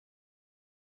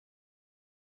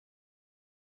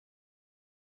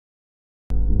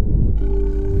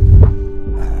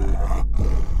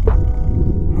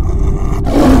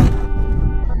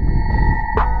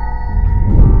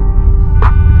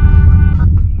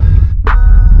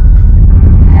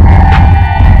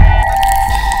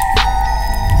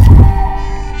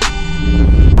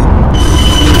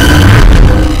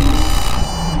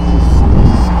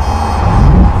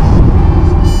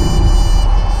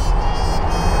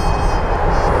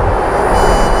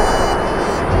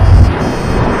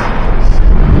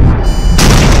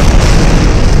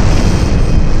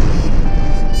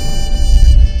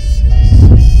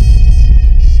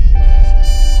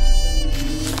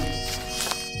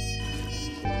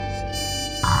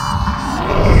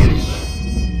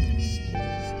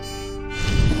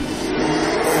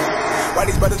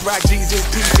brothers rock Jesus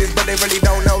pieces, but they really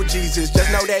don't know Jesus. Just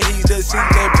know that he's the seed,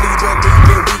 and please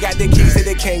believe it. We got the keys to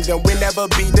the kingdom. We'll never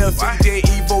be defeated.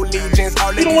 Evil legions, all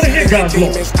of these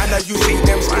demons. I know you see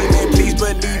them scheming. Please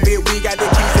believe it. We got the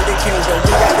keys to the kingdom.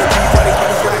 We got the keys for the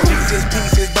brothers rock Jesus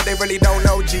pieces, but they really don't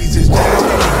know Jesus. Just know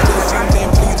that he's the seed, and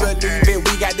please believe it.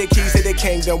 We got the keys to the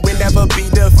kingdom. We'll never be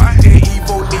defeated.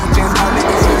 Evil legions, all of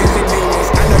these demons.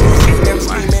 I know you see them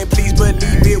scheming. Please believe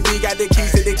it. We got the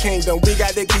keys to the kingdom. We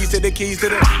got the keys to the keys to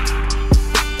the.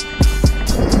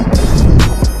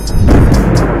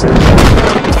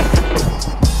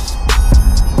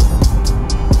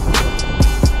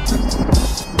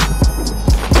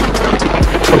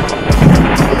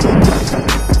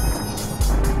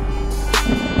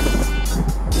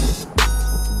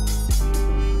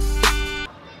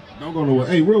 Don't go nowhere.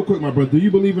 Hey, real quick, my brother, do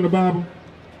you believe in the Bible?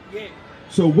 Yeah.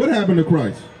 So what happened to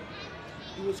Christ?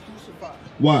 He was crucified.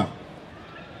 Why?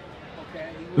 Okay.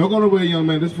 Don't go nowhere, young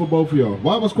man. This is for both of y'all.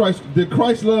 Why was Christ? Did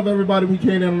Christ love everybody when he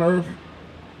came down on earth?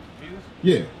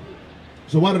 Yeah.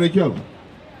 So why did they kill him?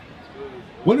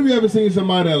 When have you ever seen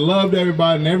somebody that loved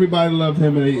everybody and everybody loved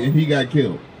him and he got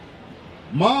killed?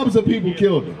 Mobs of people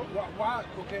killed him. Why?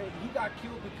 Okay, he got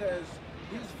killed because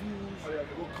his views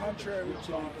were contrary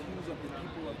to the views of the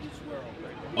people of this world.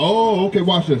 Oh, okay.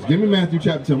 Watch this. Give me Matthew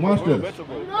chapter 10. Watch this.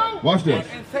 Watch this.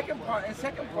 And second part, he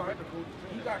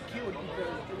got killed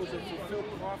because it was a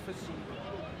fulfilled prophecy.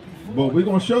 But we're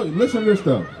gonna show you. Listen to this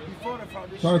stuff. Before the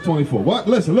foundation. Start at 24. What?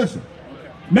 Listen.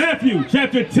 Matthew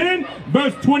chapter 10,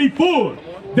 verse 24.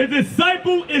 The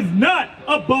disciple is not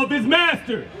above his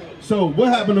master. So what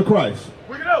happened to Christ?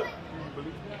 Bring it out.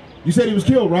 You said he was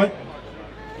killed, right?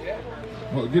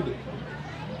 Oh, get the...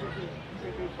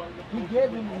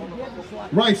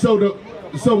 Right. So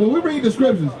when we read the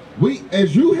scriptures,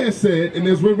 as you had said, and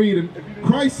as we're reading,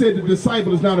 Christ said the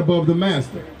disciple is not above the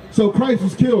master. So Christ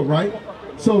was killed, right?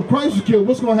 So if Christ was killed,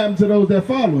 what's going to happen to those that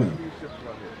follow him?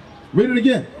 Read it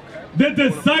again. The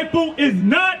disciple is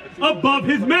not above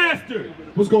his master.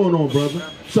 What's going on, brother?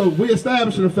 So we're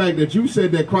establishing the fact that you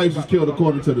said that Christ was killed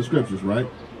according to the scriptures, right?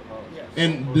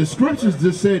 And the scriptures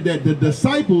just said that the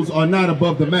disciples are not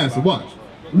above the master. Watch.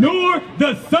 Nor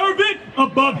the servant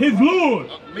above his Lord.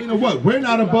 Meaning what? We're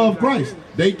not above Christ.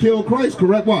 They killed Christ,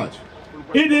 correct? Watch.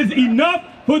 It is enough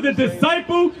for the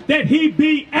disciple that he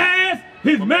be as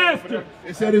his master.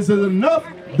 It said it's enough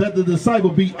that the disciple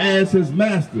be as his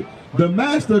master. The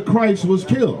master Christ was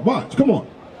killed. Watch, come on.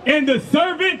 And the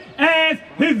servant as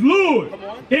his Lord.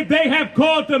 If they have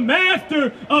called the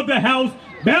master of the house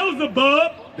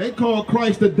Beelzebub, they called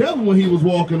Christ the devil when he was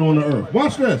walking on the earth.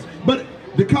 Watch this. But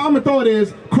the common thought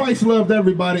is Christ loved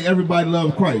everybody, everybody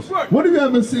loved Christ. What have you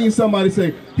ever seen somebody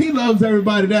say, he loves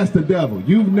everybody, that's the devil?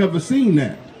 You've never seen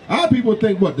that. Our people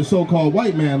think what the so-called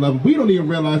white man loves. We don't even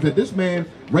realize that this man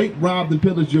raped, robbed, and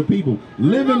pillaged your people,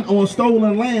 living on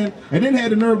stolen land, and then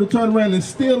had the nerve to turn around and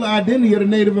steal the identity of the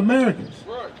Native Americans.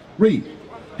 Read.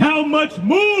 How much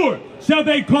more shall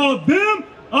they call them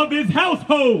of his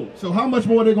household? So how much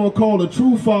more are they going to call the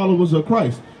true followers of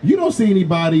Christ? You don't see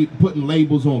anybody putting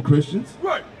labels on Christians.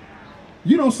 Right.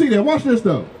 You don't see that. Watch this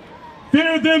though.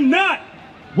 Fear them not.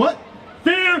 What?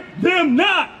 Fear them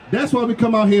not. That's why we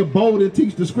come out here bold and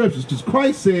teach the scriptures, because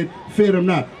Christ said, fear them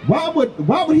not. Why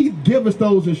would he give us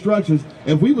those instructions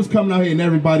if we was coming out here and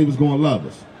everybody was going to love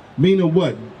us? Meaning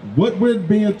what? What we're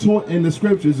being taught in the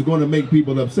scriptures is going to make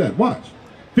people upset. Watch.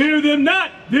 Fear them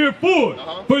not, therefore,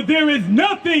 for there is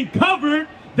nothing covered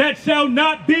that shall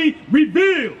not be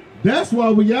revealed. That's why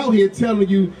we out here telling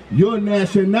you your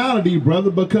nationality,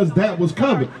 brother, because that was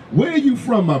covered. Where are you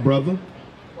from, my brother?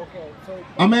 Okay, so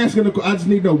I'm asking, I just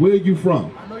need to know, where are you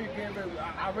from? I know you're getting ready.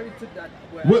 I already took that.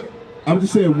 What? I'm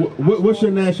just saying, what's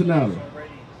your nationality?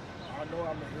 I know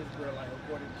I'm an Israelite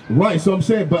according to. Right, so I'm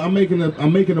saying, but I'm making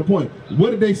a point.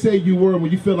 What did they say you were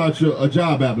when you fill out a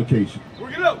job application?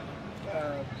 Bring it up.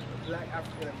 Black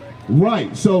African American.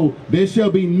 Right, so there shall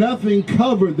be nothing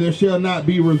covered, there shall not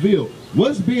be revealed.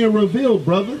 What's being revealed,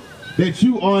 brother? That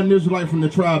you are an Israelite from the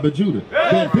tribe of Judah.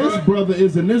 That this brother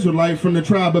is an Israelite from the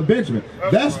tribe of Benjamin.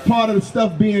 That's part of the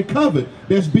stuff being covered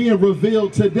that's being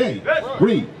revealed today.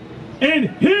 Read. And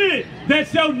hid that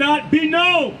shall not be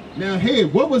known. Now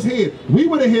hid, what was hid? We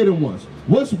were the hidden ones.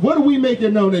 What are we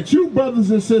making known? That you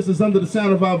brothers and sisters under the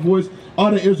sound of our voice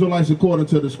are the Israelites according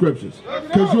to the scriptures.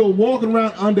 Because you're walking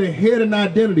around under hidden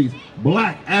identities.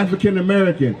 Black, African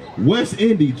American, West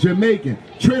Indian, Jamaican,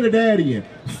 Trinidadian.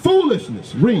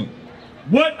 Foolishness. Read.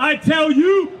 What I tell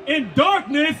you in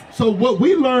darkness. So what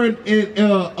we learned in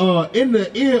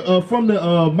the ear from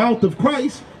the mouth of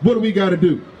Christ, what do we got to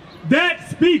do? That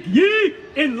speak ye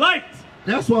in light.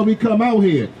 That's why we come out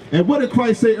here. And what did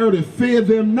Christ say earlier? Fear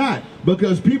them not,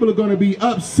 because people are going to be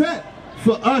upset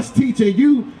for us teaching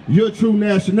you your true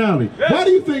nationality. Why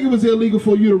do you think it was illegal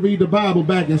for you to read the Bible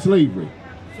back in slavery?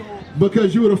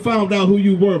 Because you would have found out who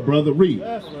you were, brother. Read.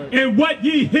 And what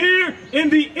ye hear in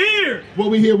the ear. What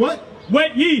we hear what?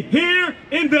 What ye hear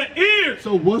in the ear.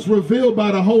 So what's revealed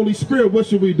by the Holy Spirit, what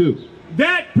should we do?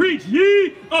 That preach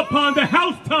ye upon the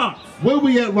housetops. Where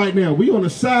we at right now? We on the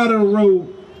side of the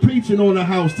road preaching on the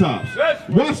housetops.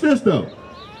 Watch this though.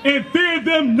 And fear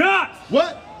them not.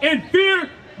 What? And fear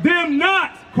them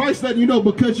not. Christ letting you know,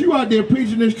 because you out there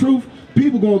preaching this truth,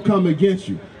 people gonna come against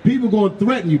you. People gonna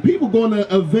threaten you. People gonna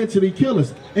eventually kill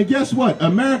us. And guess what?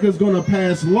 America's gonna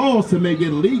pass laws to make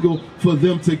it legal for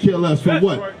them to kill us. For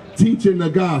what? Right. Teaching the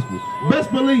gospel.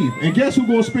 Best believe. And guess who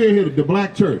gonna spearhead it? The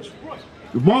black church.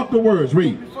 Mark the words.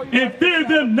 Read. And fear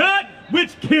them not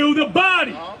which kill the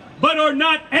body, but are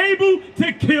not able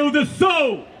to kill the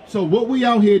soul. So what we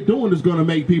out here doing is going to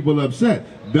make people upset.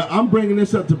 I'm bringing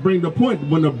this up to bring the point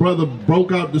when the brother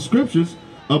broke out the scriptures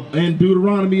in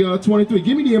Deuteronomy 23.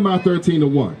 Give me Nehemiah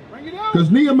 13:1.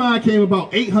 Because Nehemiah came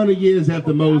about 800 years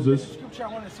after Moses.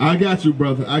 I got you,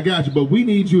 brother. I got you. But we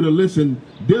need you to listen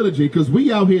diligently, because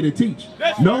we out here to teach.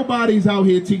 Nobody's out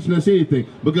here teaching us anything.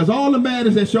 Because all the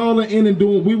matters that y'all are in and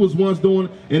doing, we was once doing,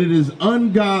 and it is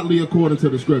ungodly according to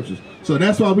the scriptures. So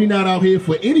that's why we not out here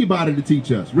for anybody to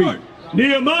teach us. Read.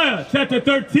 Nehemiah chapter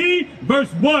 13, verse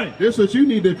 1. This is what you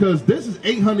need, because this is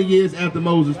 800 years after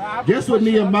Moses. Guess what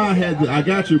Nehemiah had to, I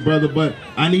got you, brother, but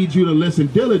I need you to listen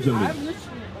diligently.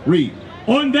 Read.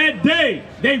 On that day,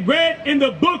 they read in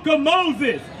the book of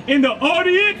Moses in the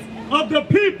audience of the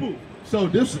people. So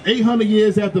this is 800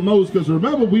 years after Moses, because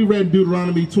remember we read in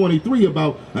Deuteronomy 23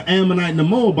 about an Ammonite and a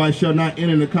Moabite shall not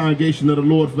enter the congregation of the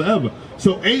Lord forever.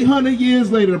 So 800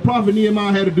 years later, the prophet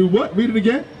Nehemiah had to do what? Read it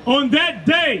again. On that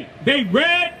day, they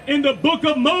read in the book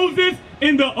of Moses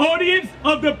in the audience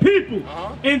of the people,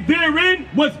 and therein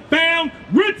was found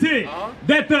written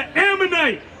that the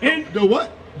Ammonite and the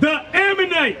what? The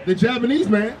Ammonite, the Japanese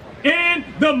man, and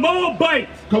the Moabite,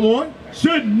 come on,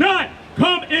 should not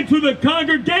come into the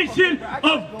congregation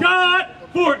of God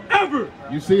forever.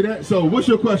 You see that? So what's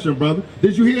your question, brother?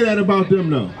 Did you hear that about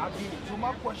them though? So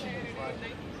my question is, right,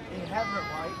 in heaven,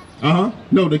 right?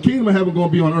 No, the kingdom of heaven gonna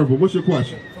be on earth, but what's your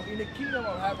question? So in the kingdom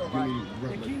of heaven,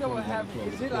 right? The kingdom of heaven,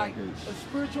 is it like a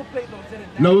spiritual place or is it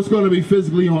a No, it's gonna be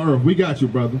physically on earth. We got you,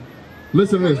 brother.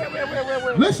 Listen to this.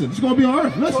 Wait. Listen, it's gonna be on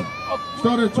earth. Listen.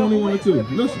 Start at 21 and 2.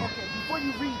 Listen. Okay, before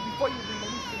you read, let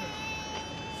me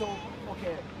finish. So,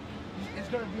 okay, it's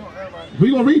gonna be on earth, right?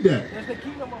 We gonna read that. Does the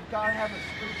kingdom of God have a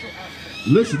spiritual aspect?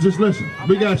 Listen, just listen.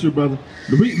 We got you, brother.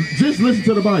 Just listen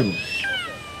to the Bible.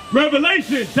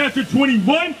 Revelation chapter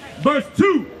 21, verse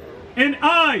 2. And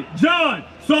I, John,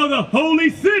 saw the holy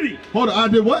city. Hold on, I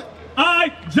did what?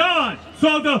 I, John,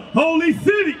 saw the holy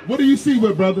city. What do you see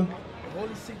with, brother? The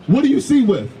holy city. What do you see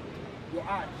with? Your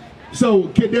eyes. So,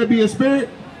 can there be a spirit?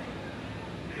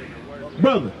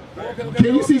 Brother,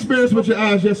 can you see spirits with your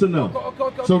eyes, yes or no?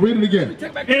 So read it again.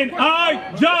 And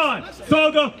I, John,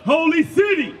 saw the holy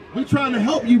city. We're trying to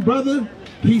help you, brother.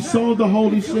 He saw the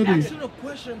holy city. If you're asking a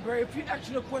question, bro, if you're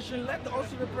asking a question, let the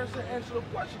answer person answer the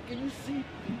question. Can you see?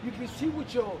 You can see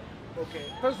with your, okay,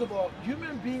 first of all,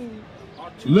 human beings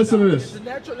are two. Listen to this. It's a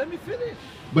natural, let me finish.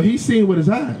 But he's seeing with his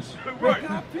eyes. Right.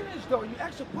 Can I finish though? You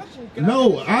asked a question.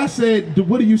 No, I said,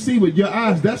 what do you see with your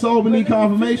eyes? That's all we need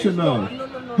confirmation of.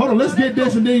 Hold on, let's get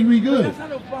this and then we good.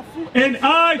 And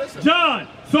I, John,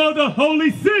 saw the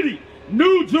holy city,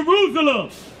 New Jerusalem,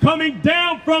 coming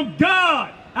down from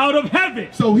God out of heaven.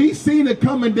 So he's seen it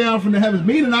coming down from the heavens,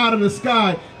 meaning out of the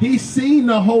sky. He's seen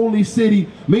the holy city,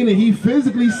 meaning he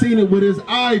physically seen it with his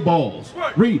eyeballs.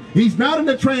 Right. Read. He's not in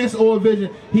the trance or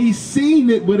vision. He's seen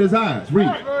it with his eyes. Read.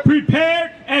 Right.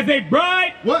 Prepared as a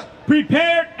bride. What?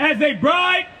 Prepared as a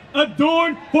bride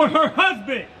adorned for her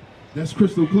husband. That's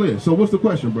crystal clear. So what's the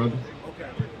question, brother? Okay.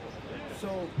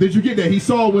 So did you get that? He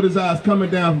saw with his eyes coming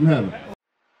down from heaven.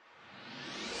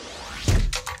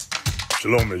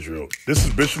 Shalom, Israel. This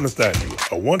is Bishop Nathaniel.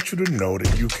 I want you to know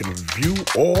that you can view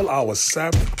all our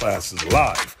Sabbath classes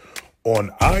live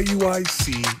on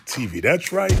IUIC TV.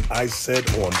 That's right, I said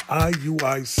on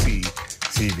IUIC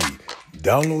TV.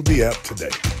 Download the app today.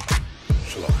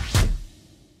 Shalom.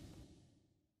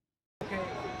 Okay.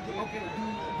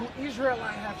 Do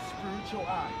Israelites have spiritual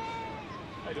eyes?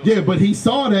 Yeah, but he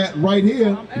saw that right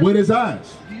here with his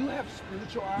eyes. Do you have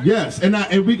spiritual eyes? Yes, and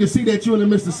we can see that you're in the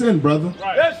midst of sin, brother.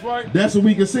 Right. That's right. That's what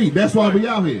we can see. That's why we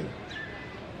out here.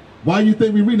 Why you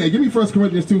think we read that? Give me 1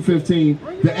 Corinthians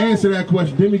 2:15 to answer that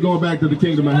question. Then we go back to the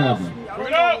kingdom of heaven. I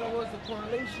don't know what was the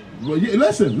correlation. Well, yeah,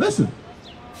 listen.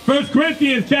 1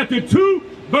 Corinthians chapter 2,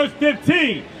 verse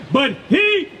 15. But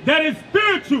he that is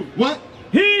spiritual. What?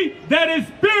 He that is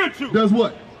spiritual. Does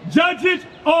what? Judges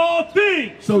all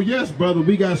things. So yes, brother,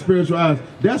 we got spiritual eyes.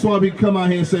 That's why we come out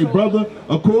here and say, brother,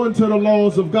 according to the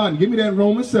laws of God. Give me that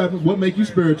Romans 7, what make you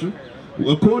spiritual?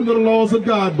 According to the laws of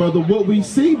God, brother, what we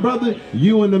see, brother,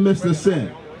 you in the midst of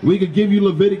sin. We could give you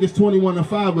Leviticus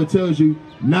 21:5, which tells you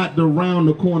not to round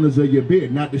the corners of your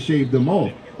beard, not to shave them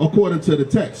off, according to the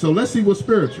text. So let's see what's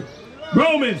spiritual.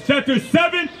 Romans chapter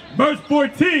 7, verse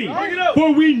 14.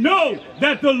 For we know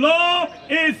that the law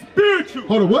is spiritual.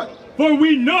 Hold on, what? For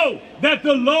we know that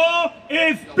the law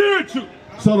is spiritual.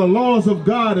 So the laws of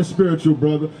God is spiritual,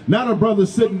 brother. Not a brother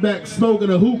sitting back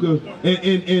smoking a hookah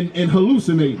and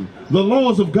hallucinating. The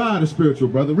laws of God is spiritual,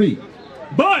 brother. Read.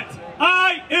 But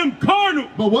I am carnal.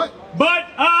 But what? But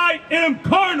I am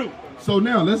carnal. So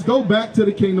now let's go back to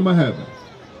the kingdom of heaven.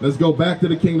 Let's go back to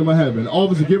the kingdom of heaven.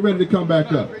 Officer, get ready to come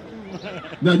back up.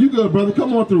 Now you good, brother.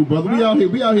 Come on through, brother. We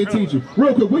out here teaching.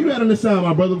 Real quick, where you at on this side,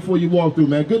 my brother, before you walk through,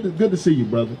 man? Good to see you,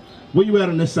 brother. Where you at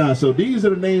on this side? So these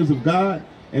are the names of God,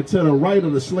 and to the right are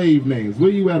the slave names. Where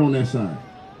you at on that side?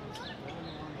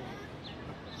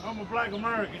 I'm a black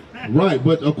American. Right,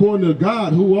 but according to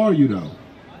God, who are you though?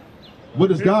 What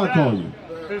does God call you?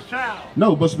 His child.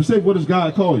 No, but specific, what does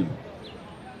God call you?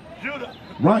 Judah.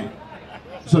 Right.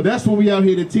 So that's what we out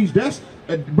here to teach. That's,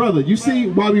 brother, you see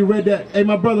why we read that? Hey,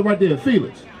 my brother right there,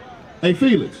 Felix. Hey,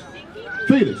 Felix.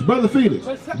 Felix, brother Felix.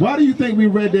 Why do you think we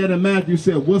read that in Matthew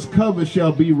said, what's covered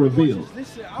shall be revealed?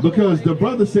 Because the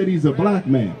brother said he's a black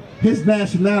man. His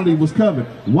nationality was covered.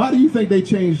 Why do you think they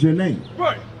changed your name?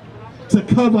 Right. To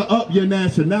cover up your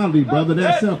nationality, brother.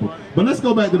 That's simple. But let's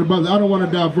go back to the brother. I don't want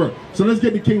to divert. So let's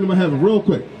get the kingdom of heaven real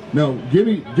quick. Now, give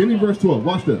me verse 12.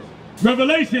 Watch this.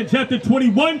 Revelation chapter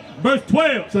 21, verse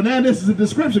 12. So now this is a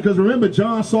description, because remember,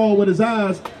 John saw with his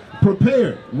eyes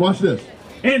prepared. Watch this.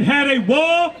 And had a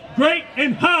wall great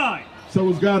and high. So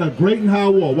it's got a great and high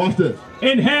wall. Watch this.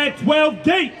 And had 12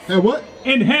 gates. And what?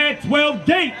 And had 12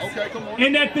 gates. Okay, come on.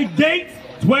 And at the gates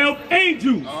 12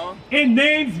 angels. And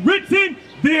names written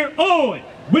thereon,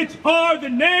 which are the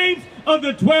names of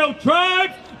the 12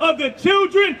 tribes of the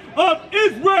children of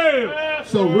Israel.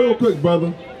 So real quick,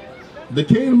 brother, the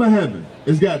kingdom of heaven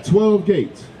has got 12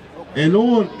 gates. And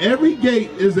on every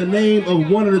gate is the name of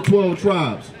one of the 12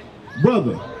 tribes.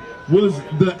 Brother, was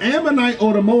the Ammonite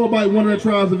or the Moabite one of the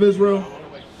tribes of Israel?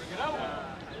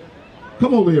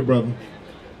 Come over here, brother.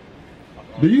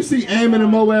 Do you see Ammon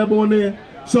and Moab on there?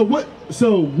 So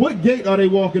what gate are they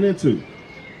walking into?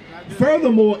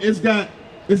 Furthermore, it's got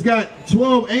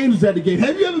 12 angels at the gate.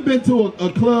 Have you ever been to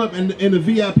a club in the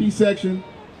VIP section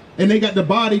and they got the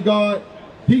bodyguard?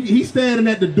 He's standing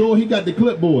at the door. He got the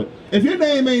clipboard. If your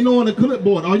name ain't on the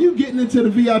clipboard, are you getting into the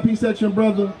VIP section,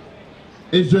 brother?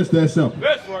 It's just that simple.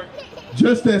 That's right.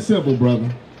 Just that simple,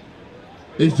 brother.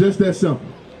 It's just that simple.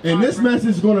 And this message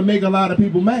is going to make a lot of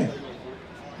people mad.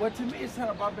 But to me, it's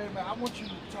not about being mad. I want you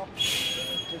to talk.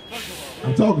 First of all,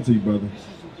 I'm talking to you, brother.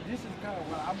 This is kind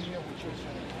of what I'm hearing what you're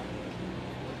saying.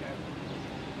 Okay.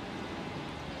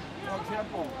 For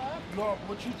example, Lord,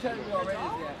 what you tell me already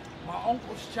is that my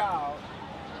uncle's child.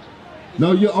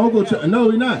 No, your uncle. No,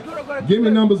 we're not. Give me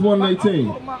Numbers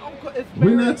 1:18. My uncle is married,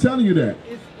 We're not telling you that.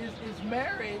 Is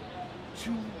married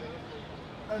to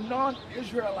a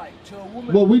non-Israelite, to a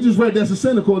woman. Well, we just read that's a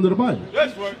sin according to the Bible.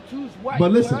 That's right. To his wife.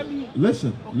 But What I mean,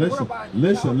 listen. child?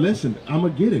 I'm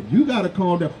going to get it. You got to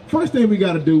calm down. First thing we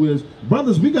got to do is,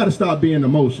 brothers, we got to stop being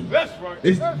emotional. That's right.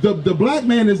 It's, the black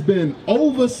man has been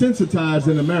oversensitized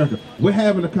in America. We're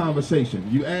having a conversation.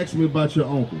 You asked me about your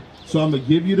uncle. So I'm going to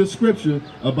give you the scripture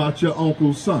about your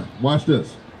uncle's son. Watch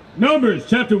this. Numbers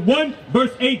chapter 1,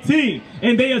 verse 18.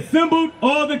 And they assembled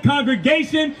all the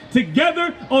congregation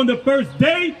together on the first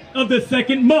day of the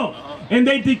second month. And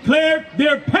they declared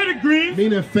their pedigrees.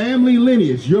 Meaning family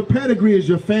lineage. Your pedigree is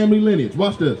your family lineage.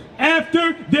 Watch this.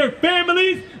 After their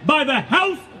families by the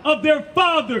house of their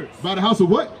fathers. By the house of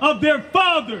what? Of their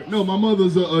fathers. No, my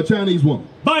mother's a Chinese woman.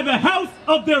 By the house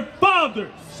of their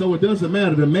fathers. So it doesn't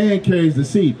matter. The man carries the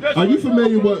seed. Are you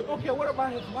familiar with... Okay, what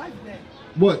about his wife then?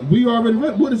 What? We already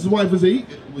read. What is his wife? Is he?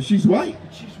 She's white?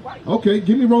 She's white. Okay,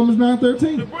 give me Romans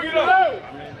 9:13. Bring it up.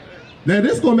 Now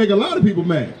this is going to make a lot of people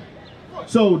mad.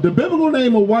 So the biblical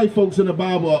name of white folks in the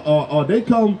Bible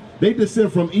they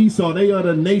descend from Esau. They are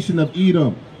the nation of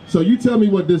Edom. So you tell me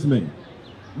what this means.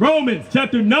 Romans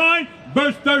chapter 9,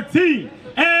 verse 13.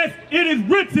 As it is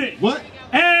written. What?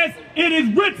 As it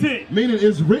is written. Meaning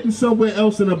it's written somewhere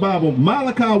else in the Bible.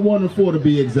 Malachi 1:4 to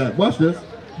be exact. Watch this.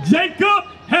 Jacob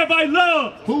have I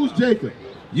loved. Who's Jacob?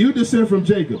 You descend from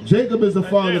Jacob. Jacob is the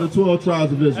father of the 12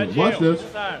 tribes of Israel. Watch this.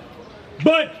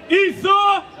 But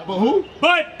Esau, But who?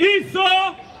 but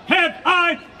Esau have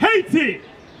I hated.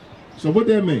 So what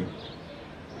that mean?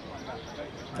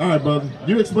 All right, brother.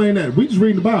 You explain that. We just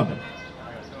reading the Bible.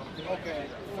 Okay,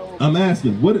 so I'm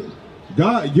asking, what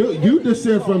God, you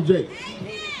descend from Jacob.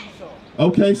 Esau.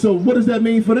 Okay, so what does that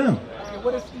mean for them? Okay,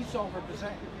 what does Esau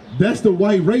represent? That's the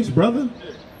white race, brother.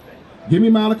 Give me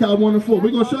Malachi 1 and 4.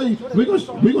 We're gonna show you. We're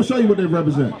gonna show you what they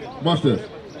represent. Watch this.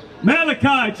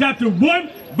 Malachi chapter 1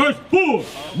 verse 4.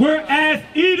 Whereas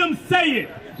Edom saith,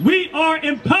 we are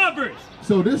impoverished.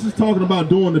 So this is talking about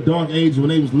during the Dark Age when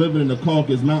they was living in the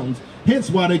Caucasus Mountains. Hence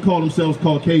why they call themselves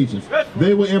Caucasians.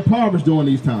 They were impoverished during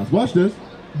these times. Watch this.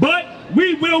 But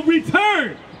we will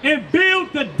return and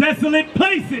build the desolate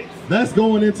places. That's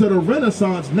going into the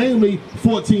Renaissance, namely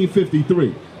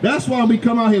 1453. That's why we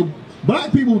come out here.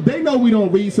 Black people, they know we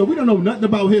don't read, so we don't know nothing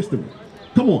about history.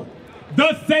 Come on.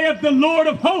 Thus saith the Lord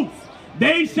of hosts,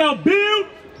 they shall build,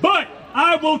 but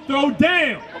I will throw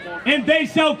down, and they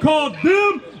shall call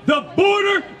them the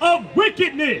border of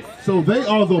wickedness. So they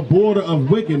are the border of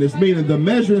wickedness, meaning the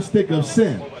measuring stick of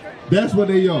sin. That's what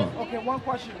they are. Okay, one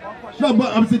question. No,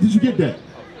 but I'm saying, did you get that?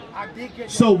 I did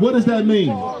get So what does that mean?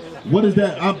 What is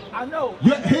that? I know.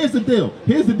 Here's the deal.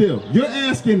 Here's the deal. You're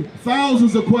asking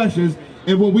thousands of questions,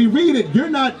 and when we read it, you're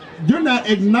not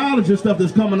acknowledging stuff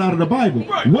that's coming out of the Bible.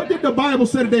 What did the Bible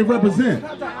say that they represent?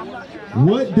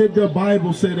 What did the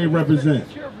Bible say they represent?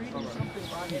 You're reading something,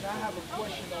 right, and I have a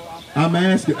question. I'm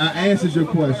asking. I answered your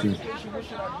question. What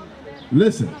should I do?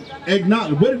 Listen.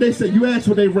 Acknowledge. What did they say? You asked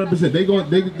what they represent.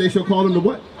 They shall call them the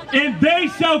what? And they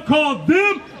shall call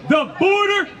them the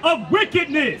border of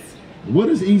wickedness. What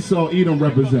does Esau, Edom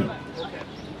represent?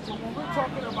 So when we're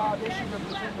talking about they should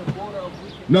represent the border of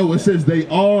wickedness. No, it says they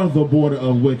are the border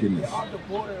of wickedness. They are the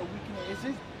border of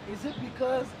wickedness. Is it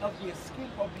because of their skin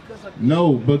or because of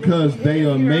No, because they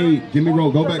are made. Give me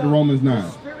roll. Go back to Romans 9.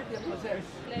 the spirit they possess?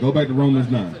 Go back to Romans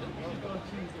 9.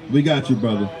 We got you,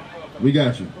 brother. We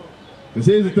got you. Because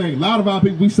here's the thing. A lot of our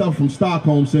people, we suffer from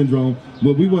Stockholm syndrome,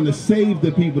 where we want to save the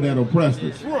people that oppressed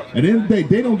us. At the end of the day,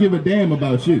 they don't give a damn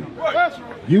about you.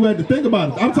 You had to think about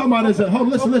it. I'm talking about this. Hold,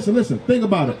 listen. Think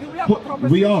about it.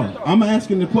 We are. I'm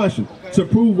asking the question to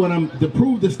prove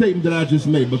the statement that I just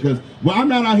made, because I'm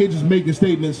not out here just making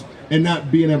statements and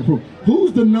not being able to prove.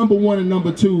 Who's the number 1 and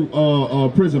number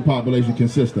 2 prison population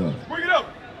consist of? Bring it up.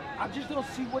 I just don't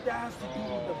see what that has to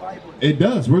do with the Bible. It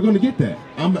does. We're going to get that.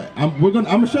 I'm going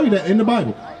to show you that in the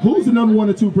Bible. Who's the number 1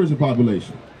 and 2 prison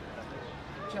population?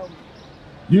 Tell me.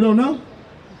 You don't know?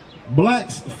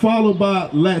 Blacks followed by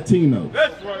Latinos.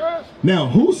 That's right. Now,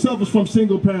 who suffers from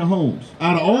single-parent homes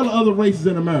out of all the other races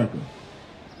in America?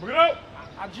 Bring it up.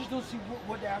 I just don't see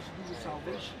what that has to do with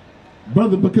salvation.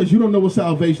 Brother, because you don't know what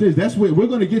salvation is. That's where we're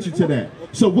going to get you to that.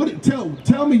 So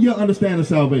tell me your understanding of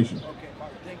salvation. Okay,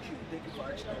 thank you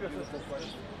for asking that beautiful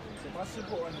question. So my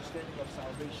simple understanding of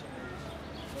salvation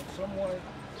is when someone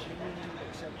genuinely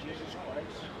accepts Jesus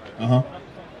Christ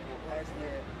as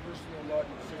their personal Lord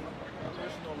and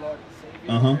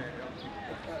Savior,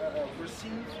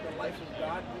 receive the life of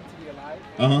God into their life,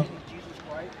 meaning Jesus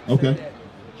Christ, Okay. accept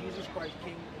that Jesus Christ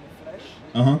came in the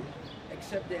flesh,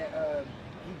 accept that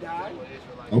he died,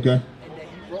 Okay. and that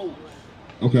he rose.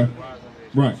 Okay.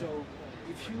 Right. So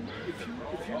if you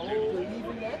believe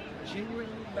in that genuinely,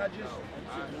 not just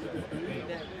believe in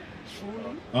that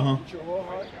truly with your whole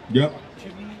heart, Yep. to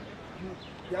me,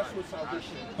 that's what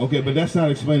salvation is. Okay, but that's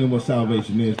not explaining what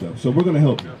salvation is, though. So we're going to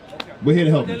help you. We're here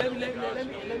to help you. Let me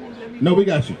No, we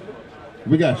got you.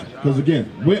 We got you. Because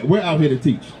again, we're out here to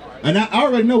teach. And I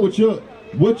already know what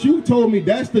you told me.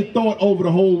 That's the thought over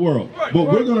the whole world. But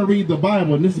we're going to read the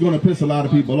Bible, and this is going to piss a lot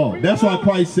of people off. That's why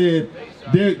Christ said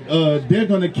they're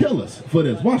going to kill us for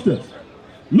this. Watch this.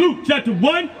 Luke chapter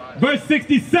 1 verse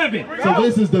 67. So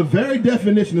this is the very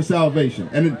definition of salvation.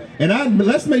 And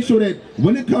let's make sure that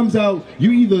when it comes out,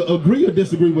 you either agree or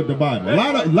disagree with the Bible.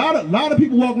 A lot of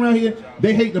people walk around here,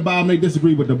 they hate the Bible and they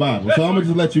disagree with the Bible. So I'm going to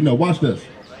just let you know. Watch this.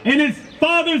 And his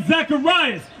father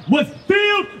Zacharias was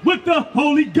filled with the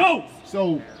Holy Ghost.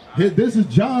 So this is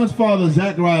John's father,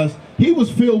 Zacharias. He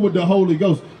was filled with the Holy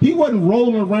Ghost. He wasn't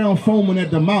rolling around foaming at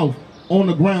the mouth on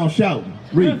the ground shouting.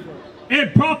 Read.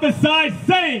 And prophesied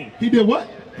saying. He did what?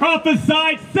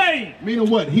 Prophesied saying. Meaning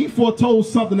what? He foretold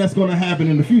something that's going to happen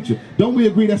in the future. Don't we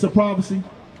agree that's a prophecy?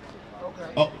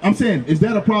 Okay. I'm saying, is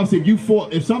that a prophecy?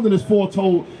 If something is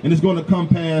foretold and it's going to come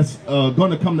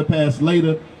to pass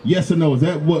later, yes or no? Is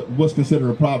that what's considered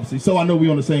a prophecy? So I know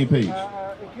we're on the same page. It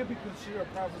could be considered a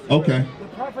prophecy. Okay. The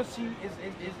prophecy is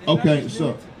okay. not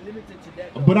So, limited to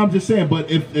that. but I'm just saying.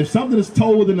 But if something is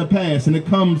told in the past and it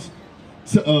comes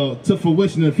to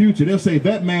fruition in the future, they'll say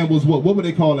that man was what? What would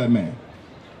they call that man?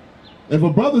 If a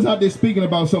brother's out there speaking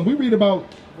about something, we read about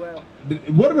Well,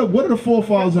 what are the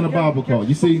forefathers in the Bible called?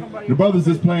 You see, the brothers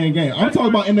is playing games. I'm talking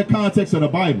about in the context of the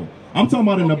Bible. I'm talking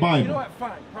about in the you know Bible. what?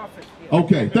 Fine, prophet. Yeah.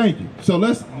 Okay, thank you. So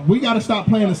we got to stop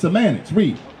playing the semantics.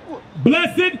 Read.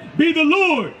 Blessed be the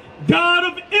Lord,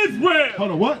 God of Israel.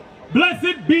 Hold on, what?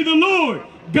 Blessed be the Lord,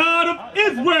 God of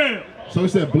Israel. So he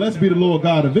said, blessed be the Lord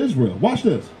God of Israel. Watch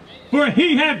this. For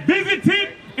he hath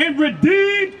visited and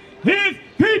redeemed his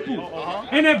people,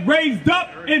 and have raised up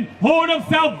an horn of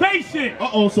salvation.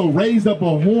 So raised up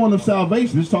a horn of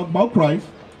salvation. Let's talk about Christ.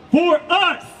 For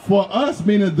us. For us,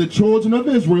 meaning the children of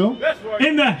Israel.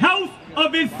 In the house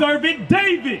of his servant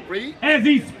David, as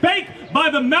he spake by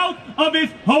the mouth of his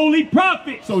holy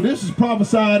prophets. So this is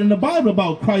prophesied in the Bible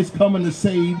about Christ coming to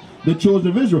save the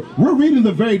children of Israel. We're reading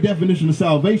the very definition of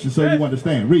salvation so you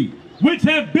understand. Read. Which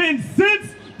have been since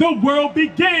the world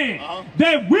began.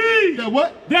 That we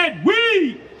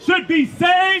should be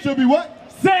saved. Should be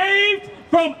what? Saved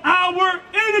from our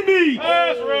enemies.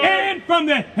 And from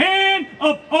the hand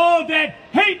of all that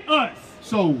hate us.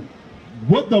 So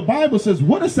what the Bible says,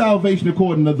 what is salvation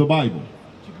according to the Bible?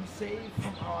 To be saved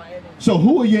from our enemies. So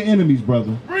who are your enemies,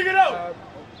 brother? Bring it out.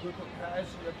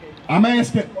 I'm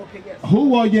asking, Okay, yes.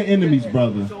 who are your enemies,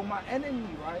 brother? So my enemy,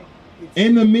 right? It's,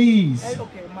 Enemies.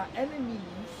 okay, my enemies.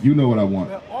 You know what I want.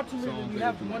 Well, ultimately, we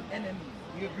have one enemy.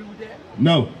 You agree with that?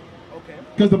 No, Okay.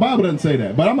 because the Bible doesn't say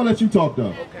that. But I'm going to let you talk, though.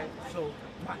 Okay. So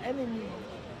my enemy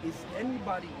is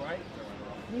anybody, right?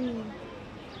 Who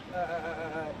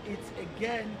it's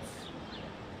against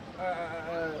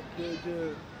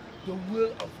the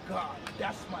will of God.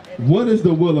 That's my enemy. What is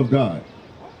the will of God?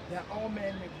 That all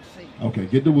men may be saved. Okay,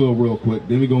 get the will real quick.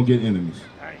 Then we're going to get enemies.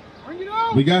 Bring it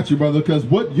out. We got you, brother, because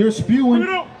what you're spewing,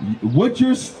 what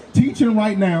you're teaching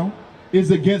right now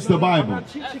is against the I'm Bible. not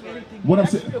teaching anything. What I'm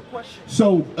Ask me saying. a question.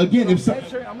 So, again, if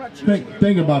I'm not teaching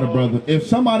think about it, brother. If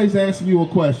somebody's asking you a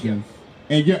question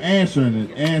and you're answering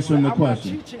the I'm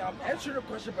question. not teaching. I'm answering the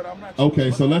question, but I'm not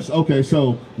Okay, teaching.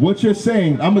 so what you're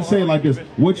saying, I'm gonna say it like this.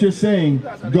 What you're saying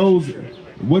goes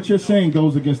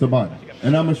against the Bible.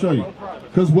 And I'm gonna show you.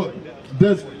 Because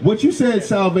what you said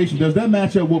salvation, does that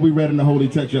match up what we read in the Holy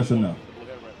Text, yes or no?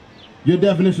 Your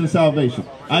definition of salvation.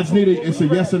 I just need it's a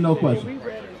yes or no question. We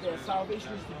read is that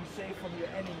salvation is to be saved from your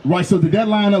enemies. Right, so did that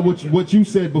line up with what you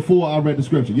said before I read the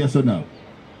scripture, yes or no?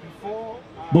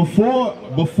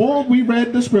 Before we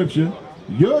read the scripture,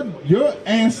 your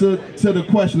answer to the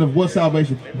question of what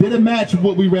salvation, did it match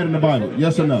what we read in the Bible?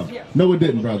 Yes or no? No, it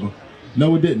didn't, brother.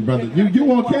 No, it didn't, brother.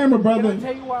 You on camera, brother.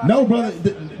 No, brother,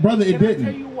 brother, it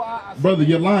didn't. Brother,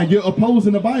 you're lying. You're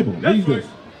opposing the Bible. Read this.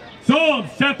 Psalms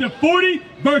chapter 40,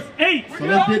 verse 8. So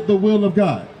let's get the will of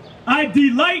God. I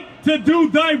delight to do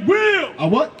thy will.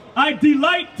 What? I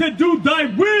delight to do thy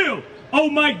will, oh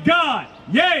my God.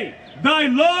 Yea, thy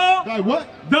law. Thy what?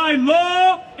 Thy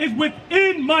law is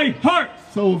within my heart.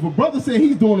 So if a brother said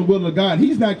he's doing the will of God,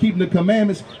 he's not keeping the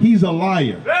commandments, he's a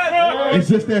liar. It's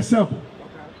just that simple.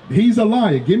 He's a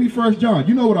liar. Give me 1 John.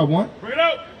 You know what I want. Bring it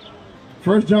out.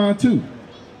 1 John 2.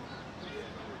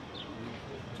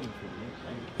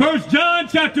 1 John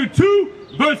chapter 2,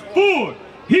 verse 4.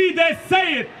 He that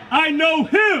saith, I know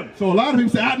him. So a lot of people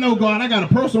say, I know God. I got a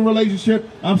personal relationship.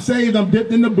 I'm saved. I'm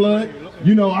dipped in the blood.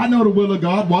 You know, I know the will of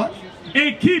God. Watch.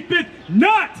 And keepeth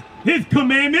not his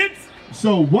commandments.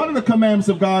 So one of the commandments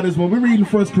of God is when we're reading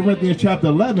 1 Corinthians chapter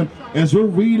 11, as we're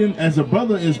reading, as a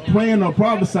brother is praying or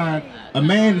prophesying, a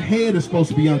man's head is supposed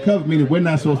to be uncovered, meaning we're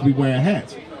not supposed to be wearing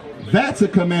hats. That's a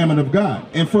commandment of God.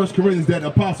 In 1 Corinthians that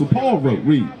Apostle Paul wrote,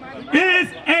 read. Is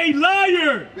a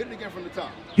liar. Read it again from the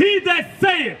top. He that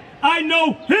saith, I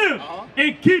know him,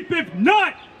 and keepeth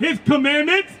not his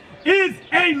commandments, is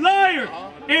a liar,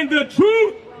 and the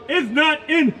truth is not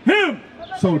in him.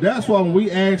 So that's why when we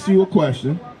ask you a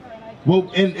question, well,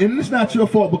 and it's not your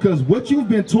fault, because what you've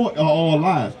been taught are all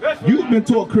lies. You've been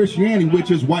taught Christianity, which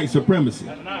is white supremacy.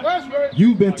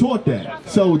 You've been taught that.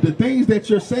 So the things that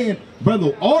you're saying,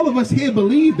 brother, all of us here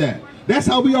believe that. That's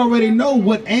how we already know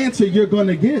what answer you're going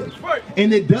to give.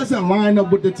 And it doesn't line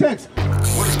up with the text.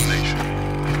 What is a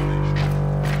nation?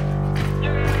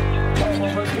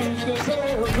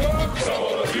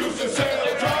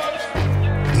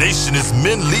 Nation is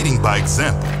men leading by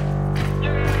example.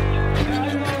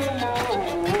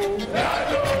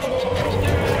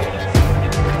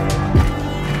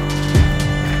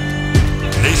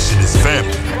 Nation is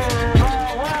family.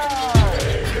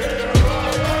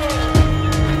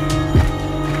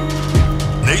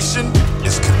 Nation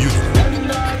is community.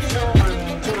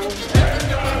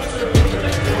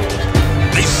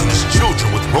 Nation is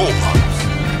children with role models.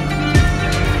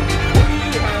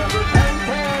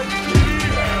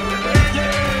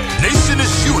 Nation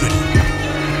is unity.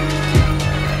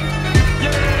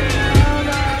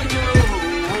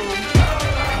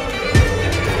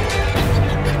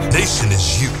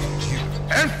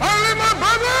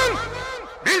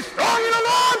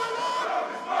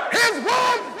 His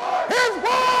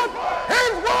word